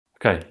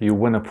Okay, you'll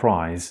win a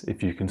prize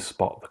if you can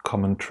spot the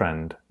common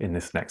trend in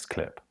this next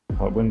clip.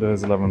 Right,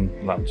 Windows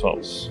 11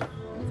 laptops.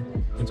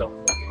 Intel,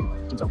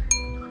 Intel,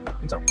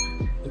 Intel, Intel,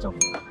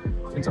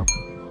 Intel, Intel,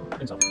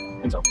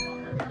 Intel,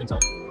 Intel,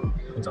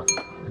 Intel,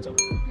 Intel,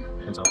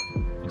 Intel,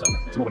 Intel.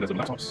 Some more Windows 11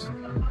 laptops.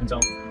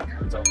 Intel,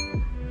 Intel,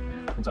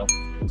 Intel,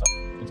 Intel,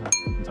 Intel,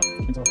 Intel,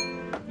 Intel,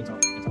 Intel,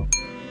 Intel.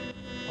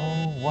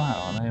 Oh wow,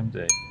 an AMD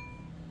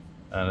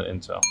and an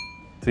Intel.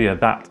 So yeah,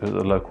 that is a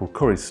local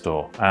Currys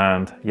store,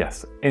 and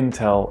yes,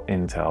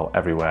 Intel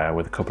everywhere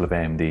with a couple of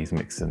AMDs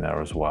mixed in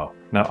there as well.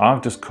 Now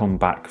I've just come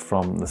back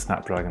from the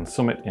Snapdragon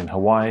Summit in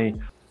Hawaii.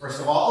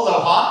 First of all,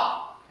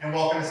 aloha, and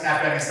welcome to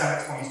Snapdragon Summit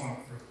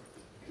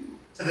 2023.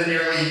 To the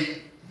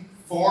nearly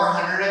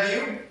 400 of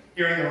you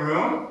here in the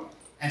room,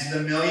 and to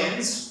the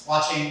millions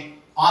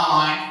watching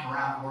online from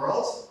around the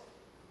world,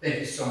 thank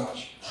you so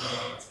much for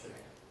joining us today.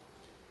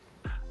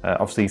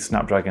 Obviously,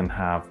 Snapdragon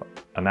have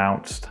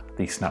announced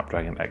the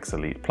Snapdragon X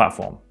Elite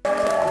platform. We've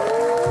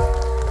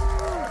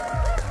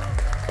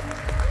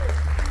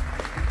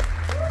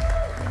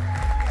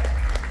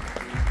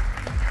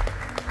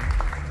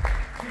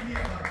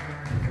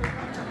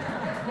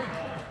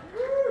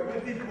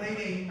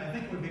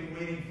been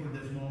waiting for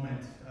this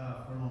moment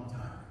for a long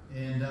time.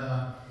 And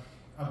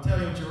I'll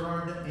tell you,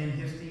 Gerard and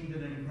his team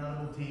did an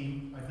incredible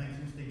team. I think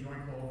since they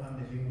joined Qualcomm,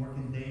 they've been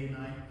working day and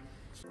night.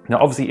 Now,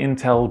 obviously,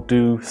 Intel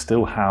do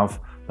still have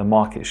the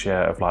market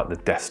share of like the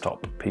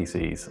desktop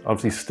PCs.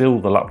 Obviously, still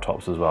the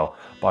laptops as well.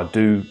 But I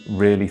do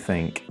really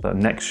think that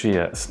next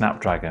year,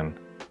 Snapdragon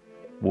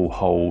will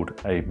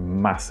hold a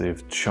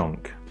massive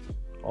chunk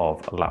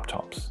of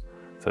laptops.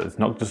 So it's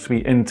not just to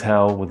be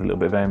Intel with a little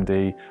bit of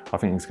AMD. I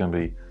think it's going to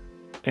be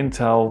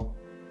Intel,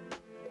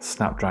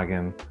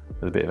 Snapdragon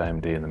with a bit of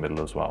AMD in the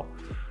middle as well.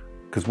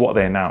 Because what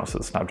they announced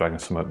at the Snapdragon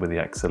Summit with the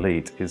X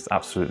Elite is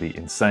absolutely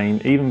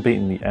insane, even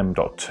beating the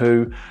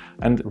M.2.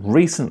 And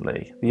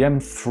recently, the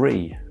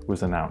M3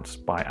 was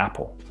announced by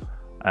Apple.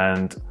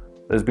 And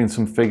there's been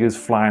some figures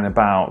flying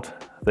about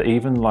that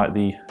even like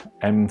the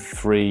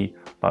M3,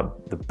 like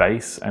the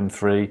base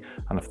M3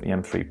 and the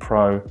M3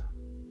 Pro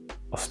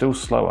are still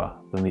slower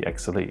than the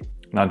X Elite.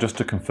 Now, just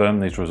to confirm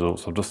these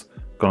results, I've just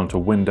gone to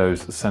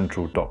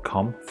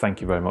windowscentral.com.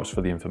 Thank you very much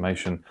for the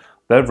information.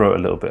 They wrote a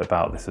little bit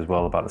about this as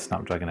well, about the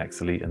Snapdragon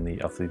X Elite and the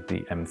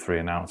M3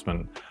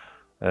 announcement.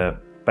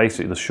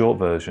 Basically, the short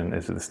version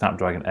is that the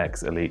Snapdragon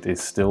X Elite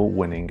is still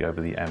winning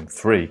over the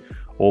M3,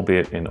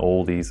 albeit in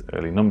all these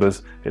early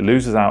numbers. It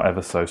loses out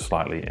ever so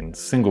slightly in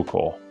single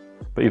core,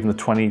 but even the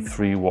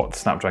 23-watt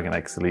Snapdragon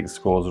X Elite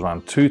scores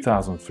around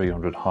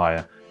 2,300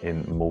 higher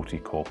in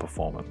multi-core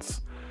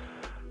performance.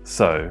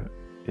 So,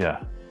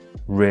 yeah,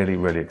 really,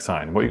 really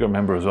exciting. What you got to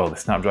remember as well, the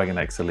Snapdragon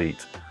X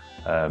Elite,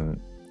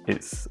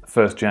 it's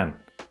first gen.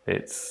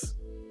 It's,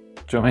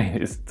 do you know what I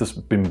mean? It's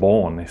just been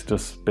born, it's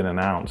just been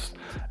announced.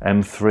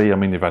 M3, I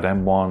mean, you've had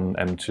M1,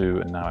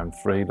 M2, and now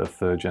M3, the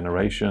third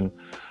generation.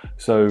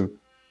 So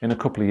in a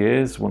couple of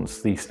years,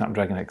 once the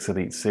Snapdragon X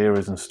Elite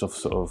series and stuff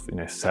sort of, you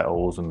know,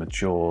 settles and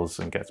matures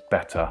and gets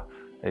better,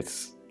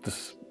 it's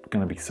just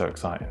going to be so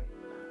exciting.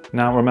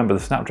 Now remember, the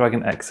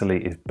Snapdragon X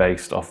Elite is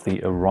based off the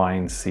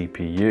Oryon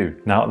CPU.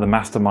 Now the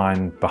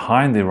mastermind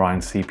behind the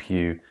Oryon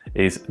CPU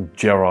is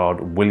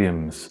Gerard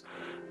Williams.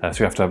 So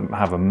you have to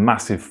have a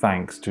massive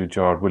thanks to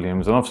Gerard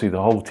Williams and obviously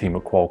the whole team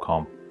at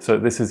Qualcomm. So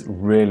this is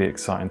really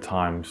exciting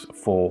times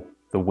for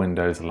the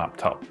Windows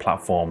laptop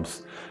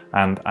platforms.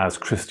 And as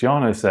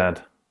Cristiano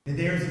said,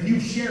 there's a new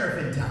sheriff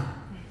in town.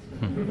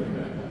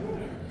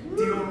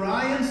 The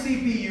Oryon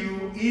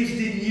CPU is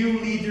the new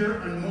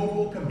leader in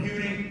mobile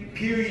computing,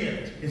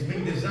 period. It's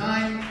been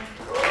designed.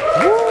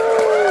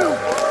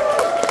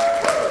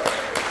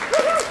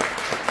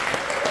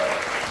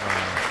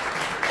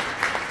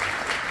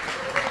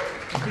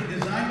 It's been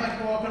designed by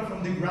Qualcomm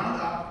from the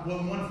ground up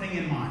with one thing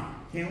in mind.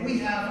 Can we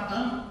have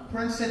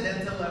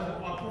unprecedented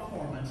level of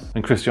performance?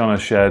 And Cristiano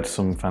shared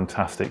some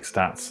fantastic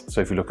stats.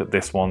 So if you look at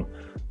this one,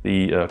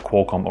 the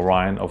Qualcomm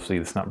Oryon, obviously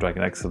the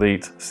Snapdragon X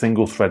Elite,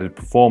 single-threaded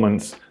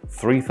performance,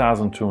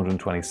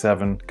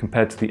 3,227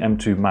 compared to the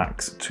M2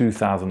 Max,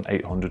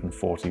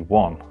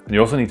 2,841. And you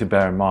also need to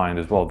bear in mind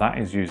as well, that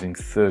is using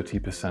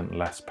 30%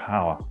 less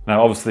power.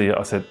 Now, obviously,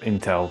 I said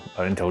Intel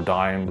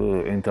dying,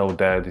 Intel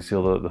dead. You see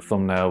the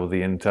thumbnail with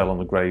the Intel on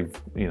the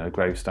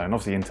gravestone.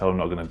 Obviously, Intel are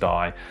not going to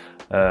die.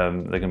 They're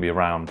going to be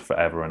around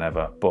forever and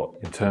ever. But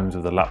in terms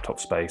of the laptop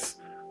space,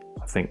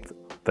 I think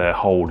their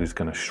hold is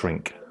going to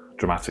shrink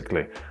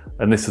dramatically.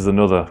 And this is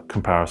another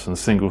comparison,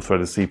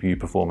 single-threaded CPU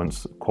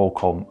performance,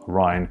 Qualcomm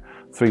Oryon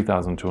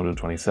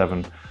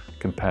 3227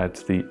 compared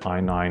to the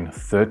i9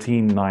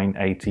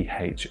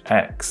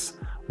 13980HX,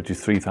 which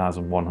is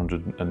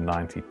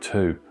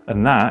 3192.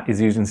 And that is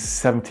using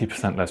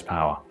 70% less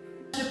power.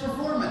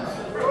 Performance.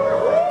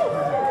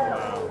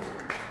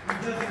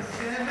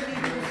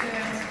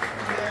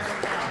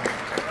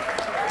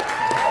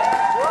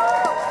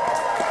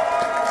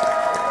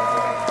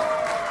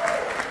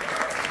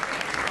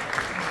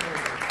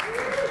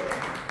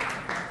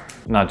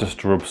 Now, just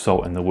to rub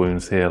salt in the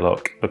wounds here,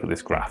 look at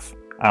this graph.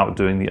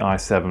 outdoing the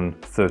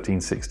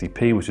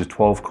i7-1360P, which is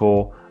 12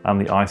 core, and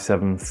the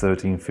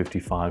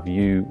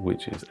i7-1355U,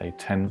 which is a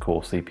 10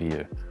 core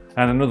CPU.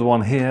 And another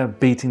one here,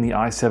 beating the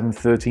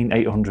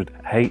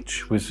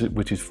i7-13800H,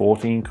 which is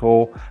 14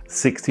 core,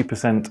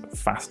 60%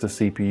 faster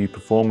CPU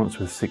performance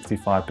with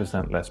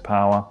 65% less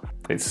power.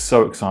 It's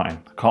so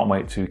exciting. I can't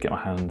wait to get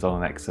my hands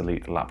on an X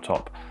Elite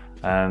laptop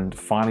and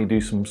finally do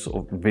some sort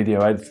of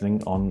video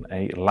editing on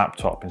a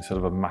laptop instead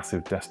of a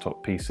massive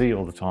desktop PC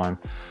all the time.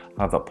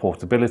 I have that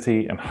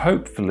portability and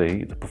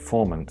hopefully the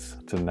performance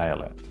to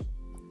nail it.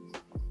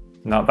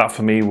 Now that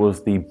for me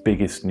was the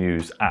biggest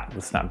news at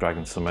the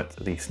Snapdragon Summit,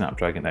 the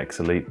Snapdragon X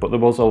Elite, but there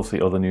was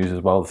obviously other news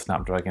as well, the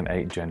Snapdragon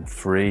 8 Gen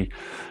 3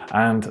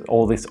 and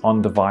all this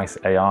on-device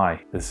AI,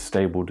 this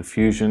stable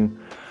diffusion,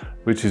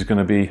 which is going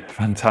to be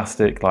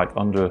fantastic, like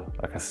under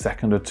like a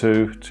second or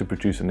two to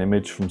produce an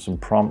image from some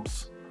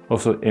prompts.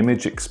 Also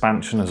image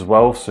expansion as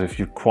well, so if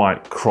you've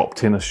quite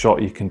cropped in a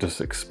shot, you can just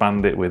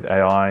expand it with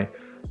AI.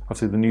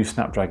 Obviously the new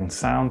Snapdragon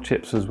sound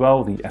chips as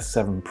well, the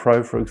S7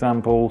 Pro for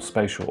example,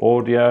 spatial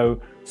audio,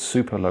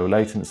 super low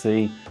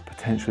latency,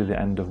 potentially the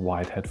end of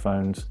wired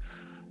headphones.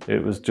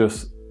 It was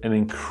just an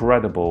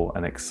incredible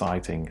and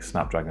exciting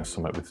Snapdragon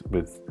Summit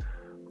with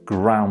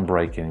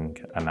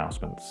groundbreaking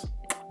announcements.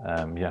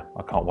 Yeah,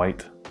 I can't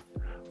wait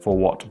for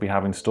what we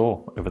have in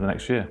store over the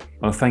next year.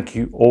 And thank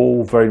you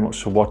all very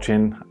much for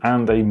watching,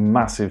 and a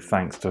massive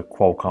thanks to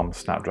Qualcomm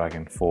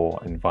Snapdragon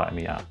for inviting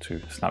me out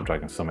to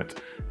Snapdragon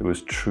Summit. It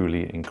was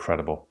truly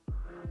incredible.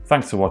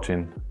 Thanks for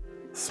watching,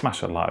 smash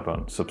that like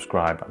button,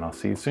 subscribe, and I'll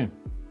see you soon.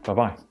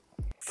 Bye-bye.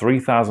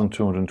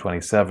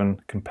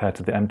 3,227 compared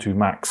to the M2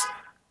 Max.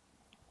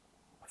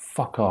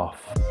 Fuck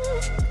off.